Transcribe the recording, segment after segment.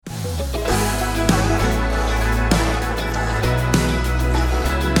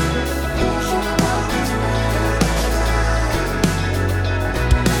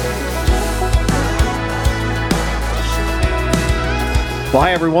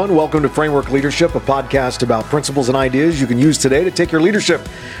Hi, everyone. Welcome to Framework Leadership, a podcast about principles and ideas you can use today to take your leadership,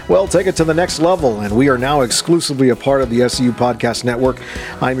 take it to the next level. And we are now exclusively a part of the SEU Podcast Network.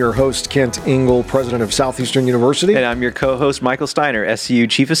 I'm your host, Kent Ingle, president of Southeastern University. And I'm your co-host, Michael Steiner, SEU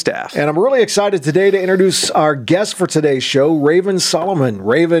Chief of Staff. And I'm really excited today to introduce our guest for today's show, Raven Solomon.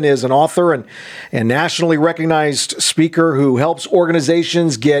 Raven is an author and nationally recognized speaker who helps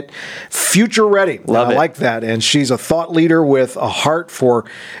organizations get future ready. Love it. I like that. And she's a thought leader with a heart for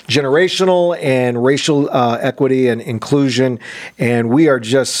generational and racial equity and inclusion. And we are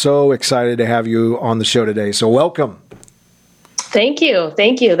just so excited to have you on the show today. So welcome. Thank you.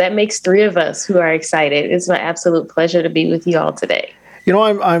 Thank you. That makes three of us who are excited. It's my absolute pleasure to be with you all today. You know,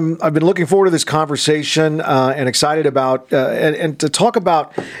 I've been looking forward to this conversation and excited about and to talk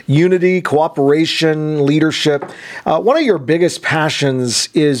about unity, cooperation, leadership. One of your biggest passions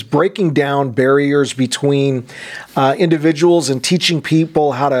is breaking down barriers between individuals and teaching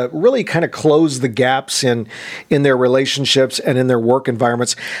people how to really kind of close the gaps in their relationships and in their work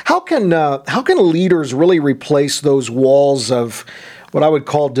environments. How can leaders really replace those walls of what I would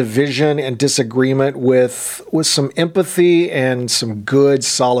call division and disagreement with some empathy and some good,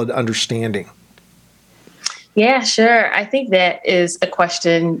 solid understanding? Yeah, sure. I think that is a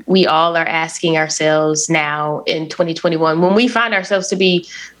question we all are asking ourselves now in 2021, when we find ourselves to be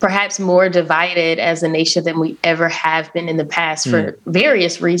perhaps more divided as a nation than we ever have been in the past for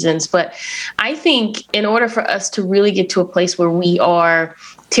various reasons. But I think in order for us to really get to a place where we are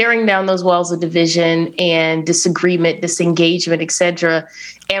tearing down those walls of division and disagreement, disengagement, et cetera,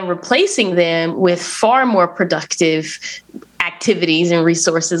 and replacing them with far more productive activities and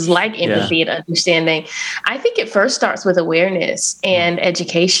resources like empathy and understanding, I think it first starts with awareness and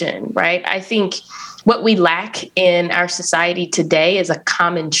education, right? I think what we lack in our society today is a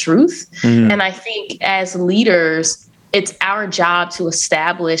common truth. And I think as leaders, it's our job to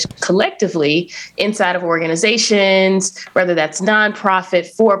establish collectively inside of organizations, whether that's nonprofit,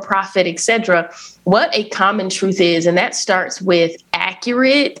 for-profit, et cetera, what a common truth is. And that starts with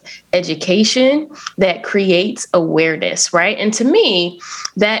accurate education that creates awareness, right? And to me,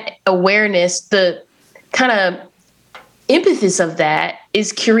 that awareness, the kind of impetus of that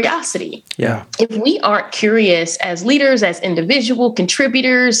is curiosity. Yeah. If we aren't curious as leaders, as individual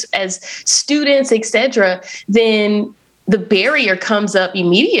contributors, as students, et cetera, then the barrier comes up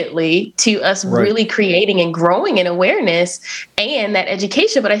immediately to us really creating and growing in awareness and that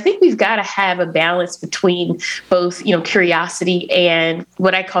education. But I think we've got to have a balance between both, curiosity and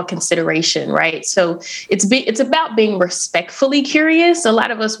what I call consideration, right? So it's about being respectfully curious. A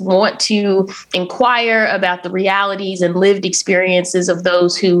lot of us want to inquire about the realities and lived experiences of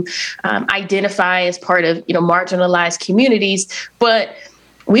those who identify as part of, marginalized communities, but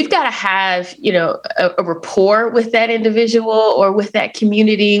we've got to have, a rapport with that individual or with that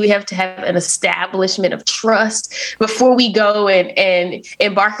community. We have to have an establishment of trust before we go and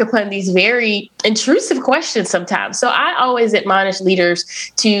embark upon these very intrusive questions sometimes. So I always admonish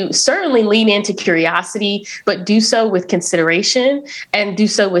leaders to certainly lean into curiosity, but do so with consideration and do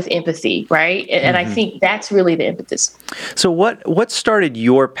so with empathy, right? And I think that's really the impetus. So what started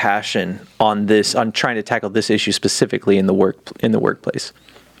your passion on trying to tackle this issue specifically in the workplace?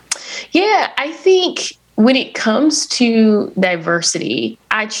 Yeah, I think when it comes to diversity,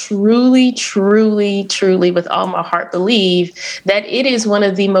 I truly, truly, truly, with all my heart, believe that it is one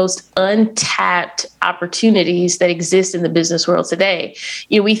of the most untapped opportunities that exist in the business world today.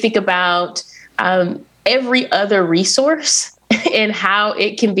 We think about every other resource and how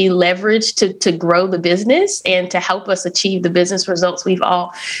it can be leveraged to grow the business and to help us achieve the business results we've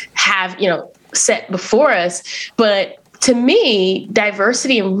all have, set before us. But to me,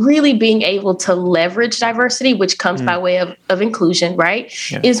 diversity and really being able to leverage diversity, which comes by way of inclusion, right,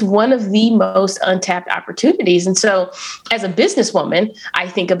 is one of the most untapped opportunities. And so as a businesswoman, I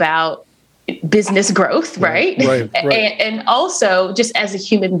think about business growth, right? Right. And also just as a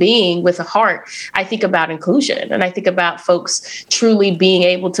human being with a heart, I think about inclusion and I think about folks truly being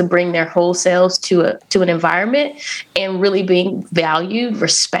able to bring their whole selves to an environment and really being valued,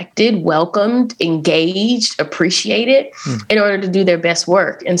 respected, welcomed, engaged, appreciated in order to do their best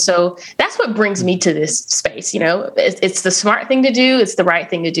work. And so that's what brings me to this space. It's the smart thing to do. It's the right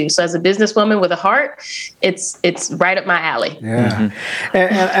thing to do. So as a businesswoman with a heart, it's right up my alley. Yeah.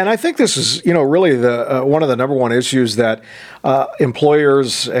 And I think this is, really the one of the number one issues that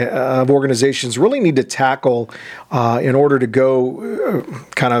employers of organizations really need to tackle in order to go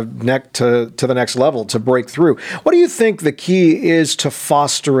kind of to the next level, to break through. What do you think the key is to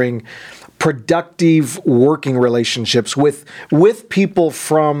fostering productive working relationships with people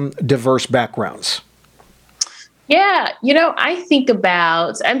from diverse backgrounds? Yeah, I think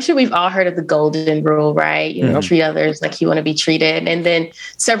about, I'm sure we've all heard of the golden rule, right? Treat others like you want to be treated. And then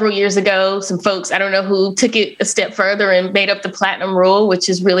several years ago, some folks, I don't know who, took it a step further and made up the platinum rule, which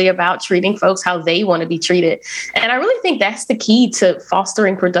is really about treating folks how they want to be treated. And I really think that's the key to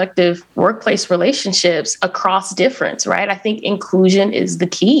fostering productive workplace relationships across difference, right? I think inclusion is the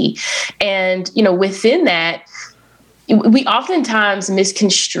key. And, within that, we oftentimes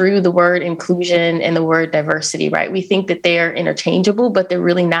misconstrue the word inclusion and the word diversity, right? We think that they're interchangeable, but they're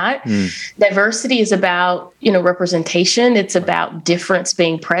really not. Diversity is about, representation. It's about difference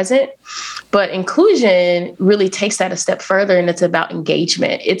being present. But inclusion really takes that a step further, and it's about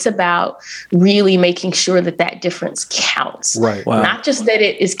engagement. It's about really making sure that that difference counts. Right. Wow. Not just that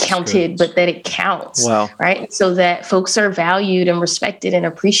it is counted, but that it counts. Wow. Right. So that folks are valued and respected and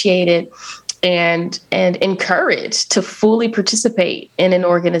appreciated and encouraged to fully participate in an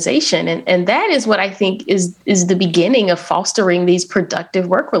organization. And that is what I think is the beginning of fostering these productive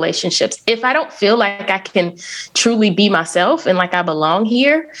work relationships. If I don't feel like I can truly be myself and like I belong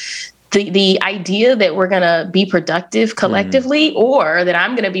here, the idea that we're going to be productive collectively or that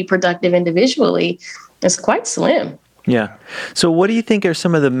I'm going to be productive individually is quite slim. Yeah. So what do you think are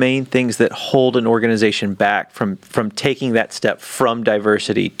some of the main things that hold an organization back from taking that step from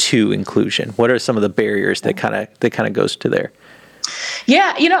diversity to inclusion? What are some of the barriers that kind of goes to there?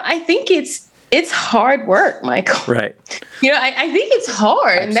 Yeah, I think it's hard work, Michael. Right. I think it's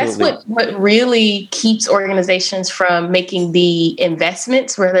hard. Absolutely. And that's what really keeps organizations from making the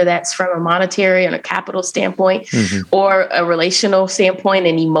investments, whether that's from a monetary and a capital standpoint or a relational standpoint,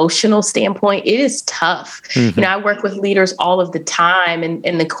 an emotional standpoint. It is tough. I work with leaders all of the time.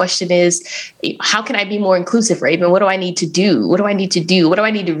 And the question is, how can I be more inclusive, Raven? What do I need to do? What do I need to do? What do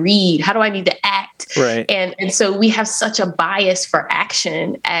I need to read? How do I need to act? Right. And so we have such a bias for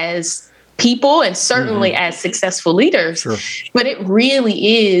action as people and certainly as successful leaders, Sure. But it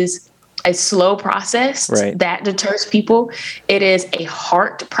really is a slow process that deters people. It is a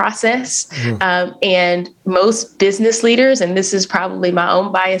heart process. And most business leaders, and this is probably my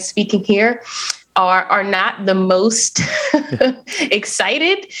own bias speaking here, are not the most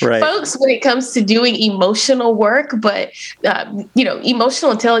excited folks when it comes to doing emotional work. But,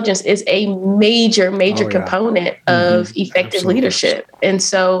 emotional intelligence is a major component of effective leadership. And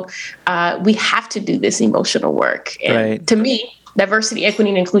so we have to do this emotional work. And to me, diversity, equity,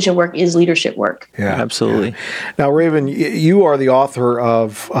 and inclusion work is leadership work. Yeah, absolutely. Yeah. Now, Raven, you are the author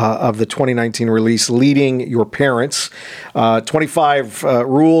of the 2019 release, Leading Your Parents, 25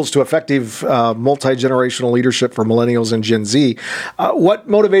 Rules to Effective Multi-Generational Leadership for Millennials and Gen Z. What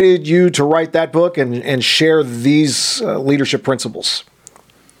motivated you to write that book and share these leadership principles?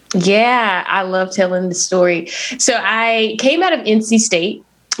 Yeah, I love telling the story. So I came out of NC State,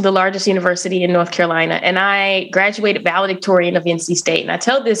 the largest university in North Carolina, and I graduated valedictorian of NC State. And I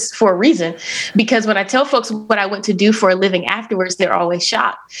tell this for a reason, because when I tell folks what I went to do for a living afterwards, they're always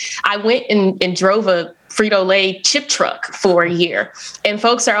shocked. I went and drove a Frito-Lay chip truck for a year. And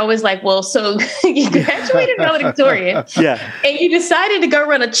folks are always like, well, so you graduated valedictorian and you decided to go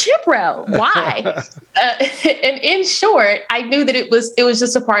run a chip route. Why? And in short, I knew that it was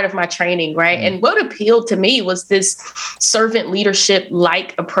just a part of my training, right? And what appealed to me was this servant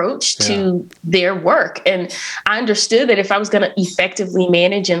leadership-like approach to their work. And I understood that if I was going to effectively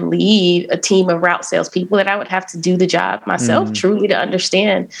manage and lead a team of route salespeople, that I would have to do the job myself, truly to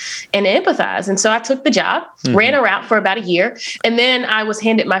understand and empathize. And so I took the job, ran a route for about a year, and then I was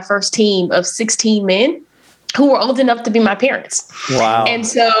handed my first team of 16 men who were old enough to be my parents. Wow. And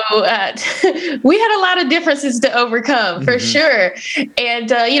so we had a lot of differences to overcome, for sure.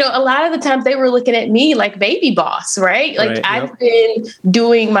 And, a lot of the times they were looking at me like baby boss, right? Like I've been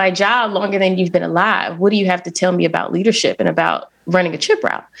doing my job longer than you've been alive. What do you have to tell me about leadership and about running a chip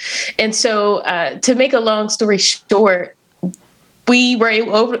route? And so to make a long story short, we were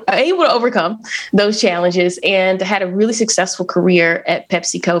able to overcome those challenges and had a really successful career at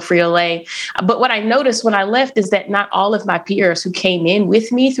PepsiCo, Frito-Lay. But what I noticed when I left is that not all of my peers who came in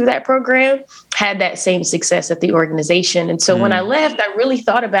with me through that program had that same success at the organization. And so when I left, I really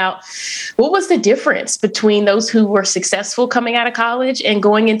thought about what was the difference between those who were successful coming out of college and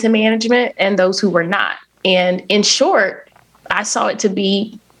going into management and those who were not. And in short, I saw it to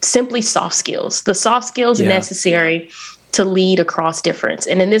be simply soft skills, the soft skills necessary to lead across difference.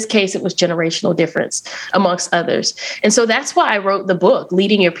 And in this case, it was generational difference amongst others. And so that's why I wrote the book,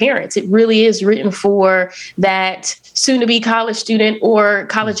 Leading Your Parents. It really is written for that soon to be college student or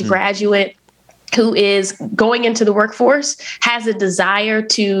college graduate who is going into the workforce, has a desire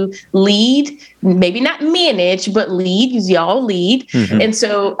to lead maybe not manage, but lead, because y'all lead. And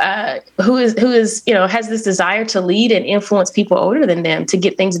so who is, has this desire to lead and influence people older than them to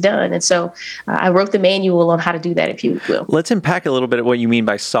get things done. And so I wrote the manual on how to do that, if you will. Let's unpack a little bit of what you mean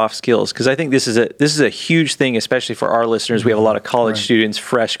by soft skills, because I think this is a huge thing, especially for our listeners. We have a lot of college students,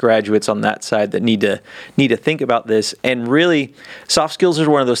 fresh graduates on that side that need to think about this. And really, soft skills are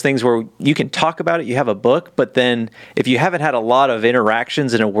one of those things where you can talk about it, you have a book, but then if you haven't had a lot of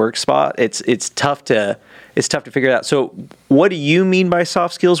interactions in a work spot, it's tough to figure it out. So what do you mean by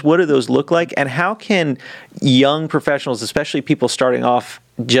soft skills? What do those look like? And how can young professionals, especially people starting off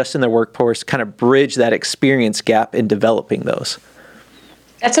just in their workforce, kind of bridge that experience gap in developing those?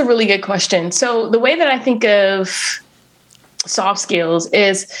 That's a really good question. So the way that I think of soft skills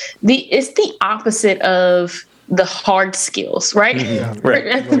is it's the opposite of the hard skills, right? Right.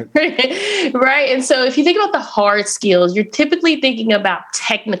 And so if you think about the hard skills, you're typically thinking about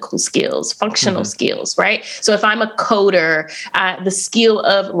technical skills, functional skills, right? So if I'm a coder, the skill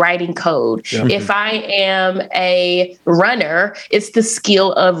of writing code. If I am a runner, it's the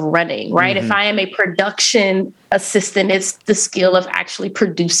skill of running, right? If I am a production assistant, it's the skill of actually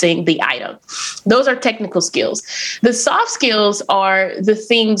producing the item. Those are technical skills. The soft skills are the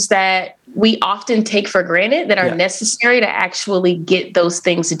things that we often take for granted that are necessary to actually get those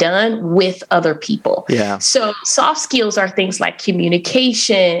things done with other people. So soft skills are things like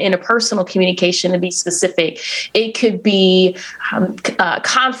communication, interpersonal communication to be specific. It could be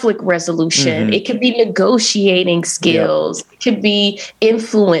conflict resolution. It could be negotiating skills. It could be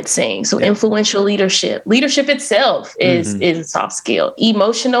influencing. So influential leadership. Leadership itself is a soft skill.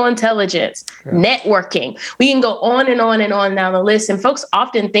 Emotional intelligence, networking. We can go on and on and on down the list. And folks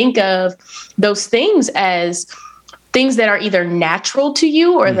often think of those things as things that are either natural to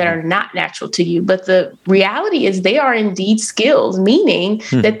you or that are not natural to you. But the reality is they are indeed skills, meaning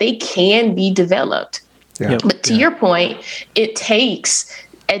that they can be developed. But to your point, it takes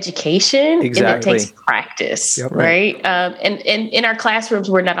education and it takes practice, right? And in our classrooms,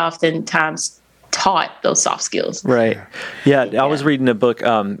 we're not oftentimes taught those soft skills. Right. Yeah. I was reading a book,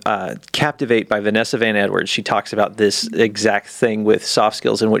 Captivate by Vanessa Van Edwards. She talks about this exact thing with soft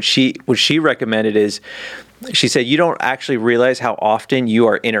skills. And what she recommended is, she said, you don't actually realize how often you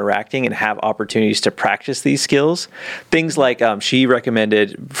are interacting and have opportunities to practice these skills. Things like she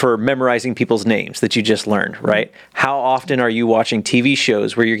recommended for memorizing people's names that you just learned, right? How often are you watching TV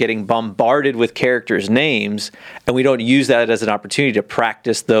shows where you're getting bombarded with characters' names, and we don't use that as an opportunity to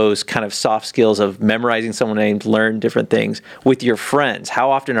practice those kind of soft skills of memorizing someone's name, learn different things with your friends? How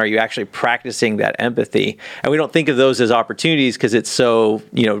often are you actually practicing that empathy? And we don't think of those as opportunities because it's so,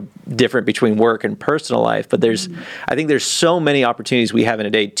 different between work and personal life. But I think there's so many opportunities we have in a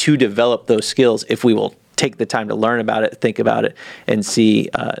day to develop those skills if we will take the time to learn about it, think about it, and see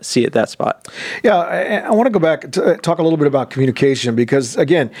at that spot. Yeah, I want to go back to talk a little bit about communication because,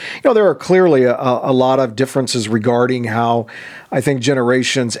 again, there are clearly a lot of differences regarding how I think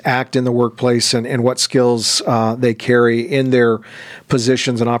generations act in the workplace and what skills they carry in their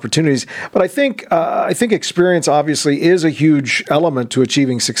positions and opportunities. But I think experience obviously is a huge element to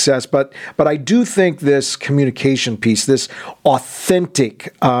achieving success. But I do think this communication piece, this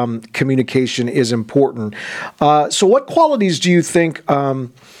authentic communication, is important. So, what qualities do you think,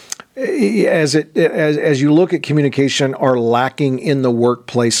 as you look at communication, are lacking in the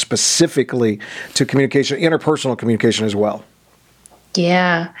workplace specifically to communication, interpersonal communication as well?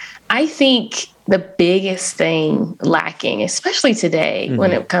 Yeah, I think the biggest thing lacking, especially today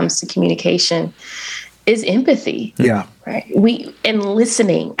when it comes to communication, is empathy. Yeah. Right. And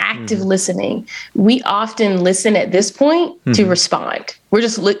listening, active listening. We often listen at this point to respond. We're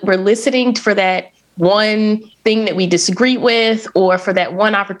listening for that one thing that we disagree with, or for that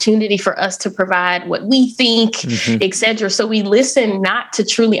one opportunity for us to provide what we think, et cetera. So we listen not to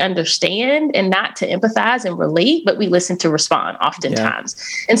truly understand and not to empathize and relate, but we listen to respond oftentimes.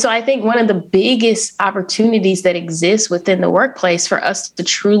 Yeah. And so I think one of the biggest opportunities that exists within the workplace for us to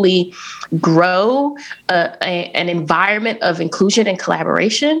truly grow an environment of inclusion and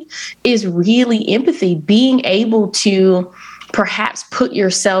collaboration is really empathy, being able to perhaps put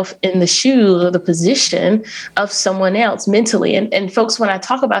yourself in the shoes or the position of someone else mentally. And folks, when I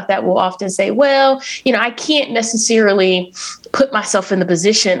talk about that, will often say, well, I can't necessarily put myself in the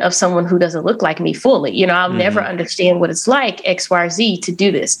position of someone who doesn't look like me fully. I'll never understand what it's like X, Y, or Z to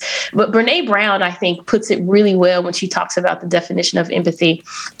do this. But Brené Brown, I think, puts it really well when she talks about the definition of empathy.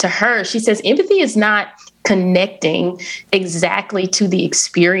 To her, she says, empathy is not connecting exactly to the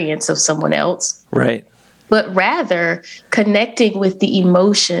experience of someone else. Right. But rather connecting with the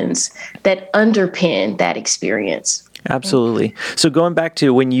emotions that underpin that experience. Absolutely. So going back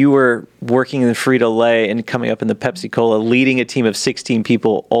to when you were working in Frito-Lay and coming up in the Pepsi-Cola, leading a team of 16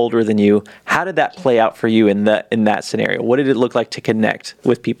 people older than you, how did that play out for you in that scenario? What did it look like to connect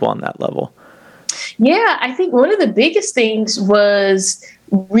with people on that level? Yeah, I think one of the biggest things was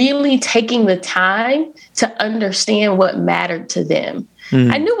really taking the time to understand what mattered to them.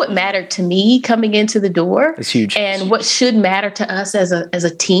 I knew what mattered to me coming into the door. That's huge. And what should matter to us as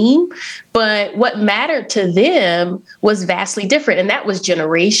a team. But what mattered to them was vastly different. And that was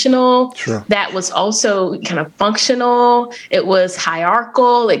generational. Sure. That was also kind of functional. It was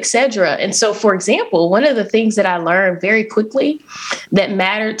hierarchical, et cetera. And so, for example, one of the things that I learned very quickly that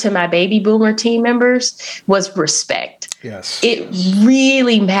mattered to my baby boomer team members was respect. Yes. It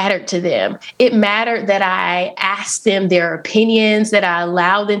really mattered to them. It mattered that I asked them their opinions, that I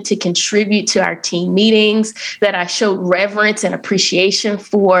allowed them to contribute to our team meetings, that I showed reverence and appreciation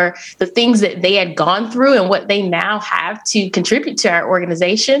for the things that they had gone through and what they now have to contribute to our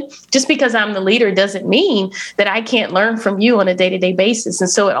organization. Just because I'm the leader doesn't mean that I can't learn from you on a day-to-day basis. And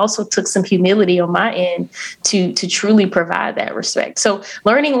so it also took some humility on my end to truly provide that respect. So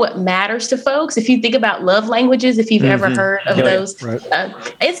learning what matters to folks, if you think about love languages, if you've ever heard of those. Right.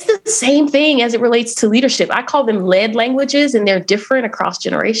 It's the same thing as it relates to leadership. I call them lead languages, and they're different across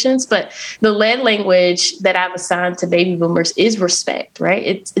generations. But the lead language that I've assigned to baby boomers is respect, right?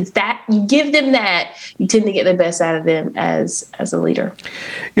 It's that you give them that, you tend to get the best out of them as a leader.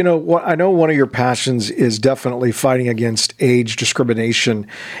 You know, I know one of your passions is definitely fighting against age discrimination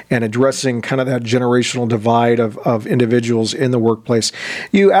and addressing kind of that generational divide of individuals in the workplace.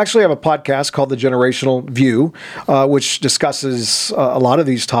 You actually have a podcast called The Generational View, which discusses a lot of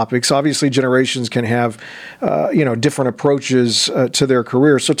these topics. Obviously, generations can have, different approaches to their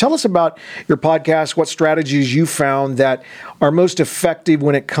career. So tell us about your podcast, what strategies you found that are most effective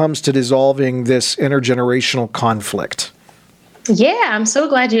when it comes to dissolving this intergenerational conflict. Yeah, I'm so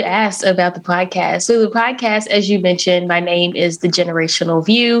glad you asked about the podcast. So the podcast, as you mentioned, my name is The Generational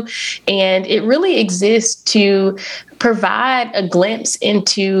View, and it really exists to provide a glimpse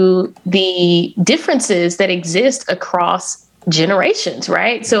into the differences that exist across generations,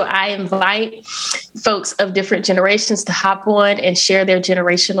 right? So I invite folks of different generations to hop on and share their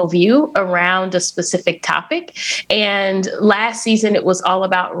generational view around a specific topic. And last season, it was all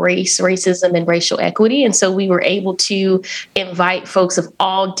about race, racism, and racial equity. And so we were able to invite folks of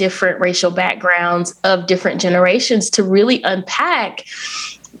all different racial backgrounds of different generations to really unpack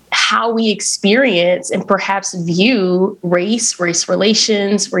how we experience and perhaps view race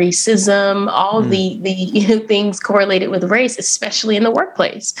relations, racism, all the things correlated with race, especially in the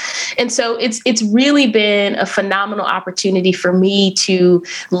workplace. And so it's really been a phenomenal opportunity for me to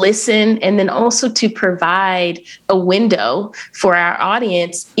listen and then also to provide a window for our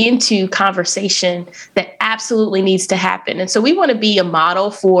audience into conversation that absolutely needs to happen. And so we want to be a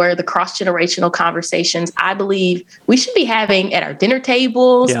model for the cross-generational conversations I believe we should be having at our dinner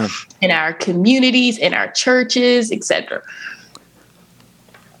tables, in our communities, in our churches, etc.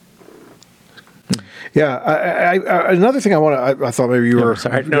 Yeah, another thing I thought maybe you were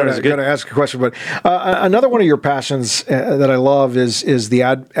going to ask a question, but another one of your passions that I love is the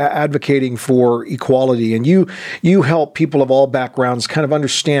advocating for equality, and you help people of all backgrounds kind of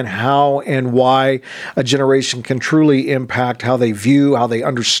understand how and why a generation can truly impact how they view, how they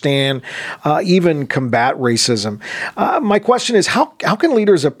understand, even combat racism. My question is, how can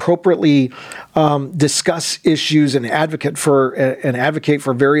leaders appropriately discuss issues and advocate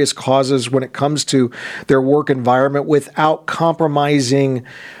for various causes when it comes to their work environment without compromising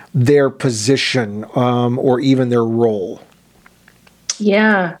their position or even their role?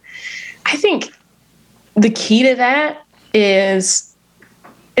 Yeah, I think the key to that is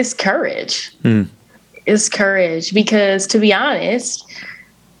courage. Is courage, because to be honest,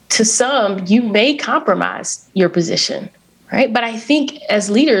 to some, you may compromise your position. Right. But I think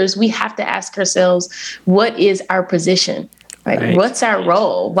as leaders, we have to ask ourselves, what is our position? Right? What's our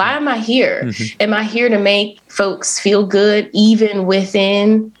role? Why am I here? Am I here to make folks feel good even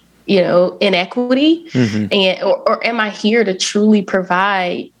within, inequity? Or am I here to truly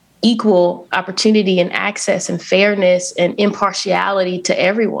provide equal opportunity and access and fairness and impartiality to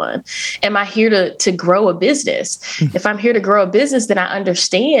everyone? Am I here to grow a business? If I'm here to grow a business, then I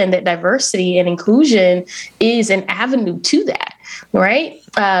understand that diversity and inclusion is an avenue to that. right?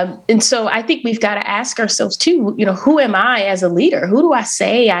 And so I think we've got to ask ourselves too, who am I as a leader? Who do I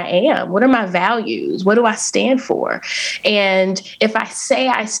say I am? What are my values? What do I stand for? And if I say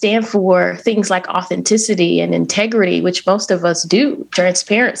I stand for things like authenticity and integrity, which most of us do,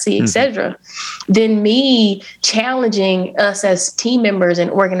 transparency, etc., then me challenging us as team members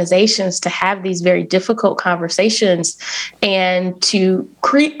and organizations to have these very difficult conversations and to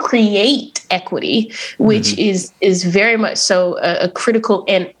create equity, which is very much so a critical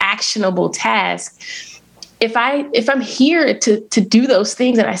and actionable task. If I'm here to do those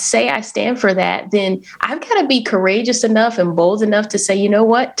things and I say I stand for that, then I've got to be courageous enough and bold enough to say, you know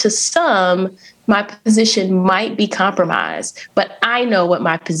what, to some, my position might be compromised, but I know what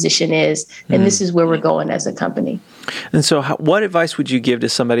my position is, and this is where we're going as a company. And so what advice would you give to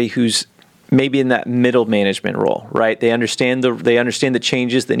somebody who's maybe in that middle management role, right? They understand the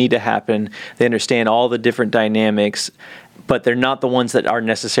changes that need to happen. They understand all the different dynamics, but they're not the ones that are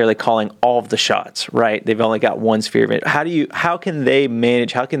necessarily calling all of the shots, right? They've only got one sphere of it. How can they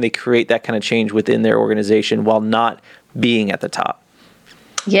manage, how can they create that kind of change within their organization while not being at the top?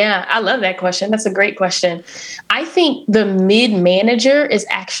 Yeah, I love that question. That's a great question. I think the mid-manager is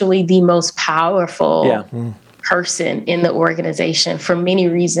actually the most powerful person in the organization for many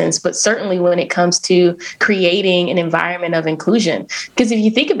reasons, but certainly when it comes to creating an environment of inclusion. Because if you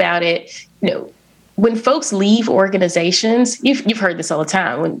think about it, when folks leave organizations, you've heard this all the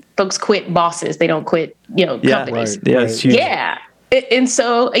time. When folks quit bosses, they don't quit, companies. Right. Yeah, it's huge. Yeah. And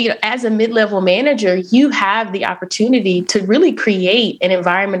so, as a mid-level manager, you have the opportunity to really create an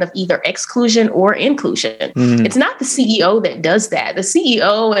environment of either exclusion or inclusion. It's not the CEO that does that. The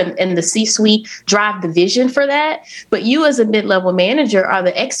CEO and the C-suite drive the vision for that. But you as a mid-level manager are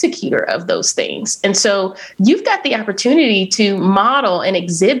the executor of those things. And so you've got the opportunity to model and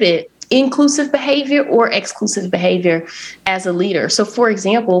exhibit inclusive behavior or exclusive behavior as a leader. So, for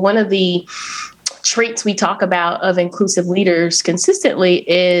example, one of the traits we talk about of inclusive leaders consistently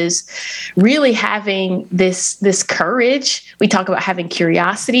is really having this courage. We talk about having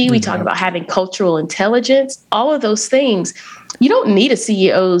curiosity. We talk about having cultural intelligence, all of those things. You don't need a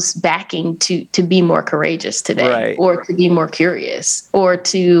CEO's backing to be more courageous today, or to be more curious, or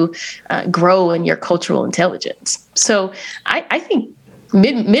to grow in your cultural intelligence. So I think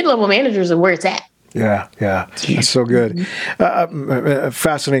mid-level managers are where it's at. Yeah, that's so good.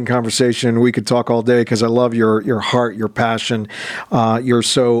 Fascinating conversation. We could talk all day because I love your heart, your passion. You're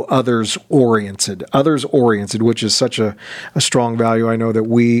so others-oriented, which is such a strong value. I know that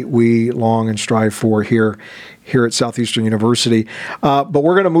we long and strive for here at Southeastern University. But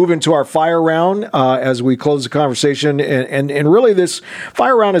we're going to move into our fire round as we close the conversation. And really this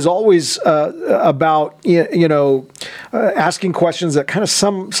fire round is always about, asking questions that kind of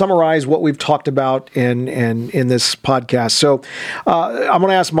summarize what we've talked about in this podcast. So I'm going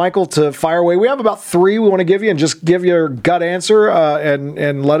to ask Michael to fire away. We have about 3 we want to give you, and just give your gut answer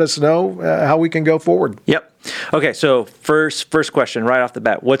and let us know how we can go forward. Yep. Okay, so first question right off the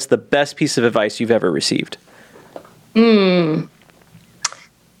bat. What's the best piece of advice you've ever received?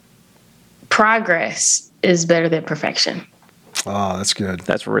 Progress is better than perfection. Oh, that's good.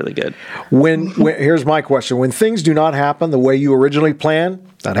 That's really good. When here's my question. When things do not happen the way you originally planned,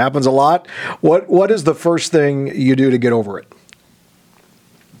 that happens a lot, what is the first thing you do to get over it?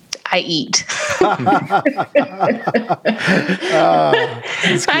 I eat. I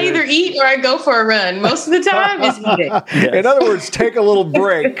either eat or I go for a run. Most of the time, it's eating. Yes. In other words, take a little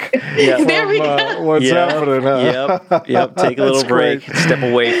break. There we go. What's happening? Yep. Take a little break. Step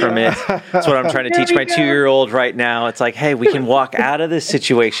away from it. That's what I'm trying to teach my 2-year-old right now. It's like, hey, we can walk out of this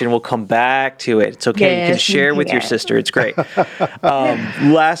situation. We'll come back to it. It's okay. Yes, you can share with your sister. It's great.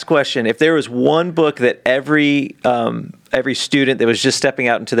 Last question. If there was one book that every student that was just stepping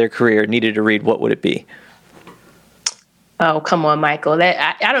out into their career needed to read, what would it be? Oh, come on, Michael.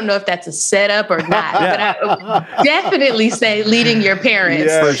 That I don't know if that's a setup or not, but I would definitely say Leading Your Parents.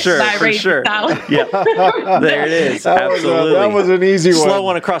 Yeah, for sure. There it is. Absolutely. That was an easy one. Slow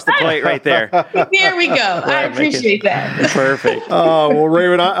one across the plate right there. There we go. I appreciate that. Perfect. Well,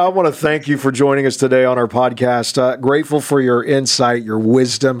 Raven, I want to thank you for joining us today on our podcast. Grateful for your insight, your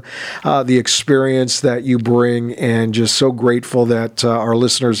wisdom, the experience that you bring, and just so grateful that our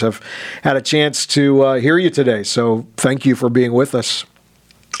listeners have had a chance to hear you today. So thank you for being with us.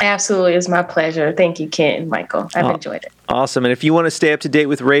 Absolutely. It's my pleasure. Thank you, Kent and Michael. I've enjoyed it. Awesome. And if you want to stay up to date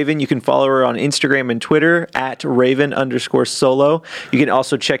with Raven, you can follow her on Instagram and Twitter at Raven_solo. You can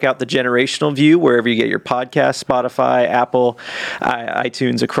also check out The Generational View wherever you get your podcast, Spotify, Apple,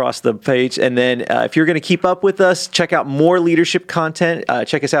 iTunes, across the page. And then if you're going to keep up with us, check out more leadership content.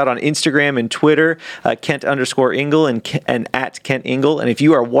 Check us out on Instagram and Twitter, Kent_Ingle and at Kent Ingle. And if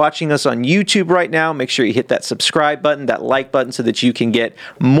you are watching us on YouTube right now, make sure you hit that subscribe button, that like button, so that you can get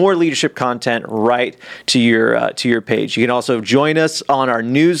more leadership content right to your page. You can also join us on our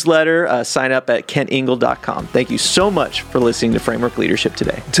newsletter. Sign up at kentingle.com. Thank you so much for listening to Framework Leadership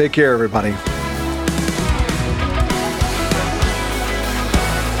today. Take care, everybody.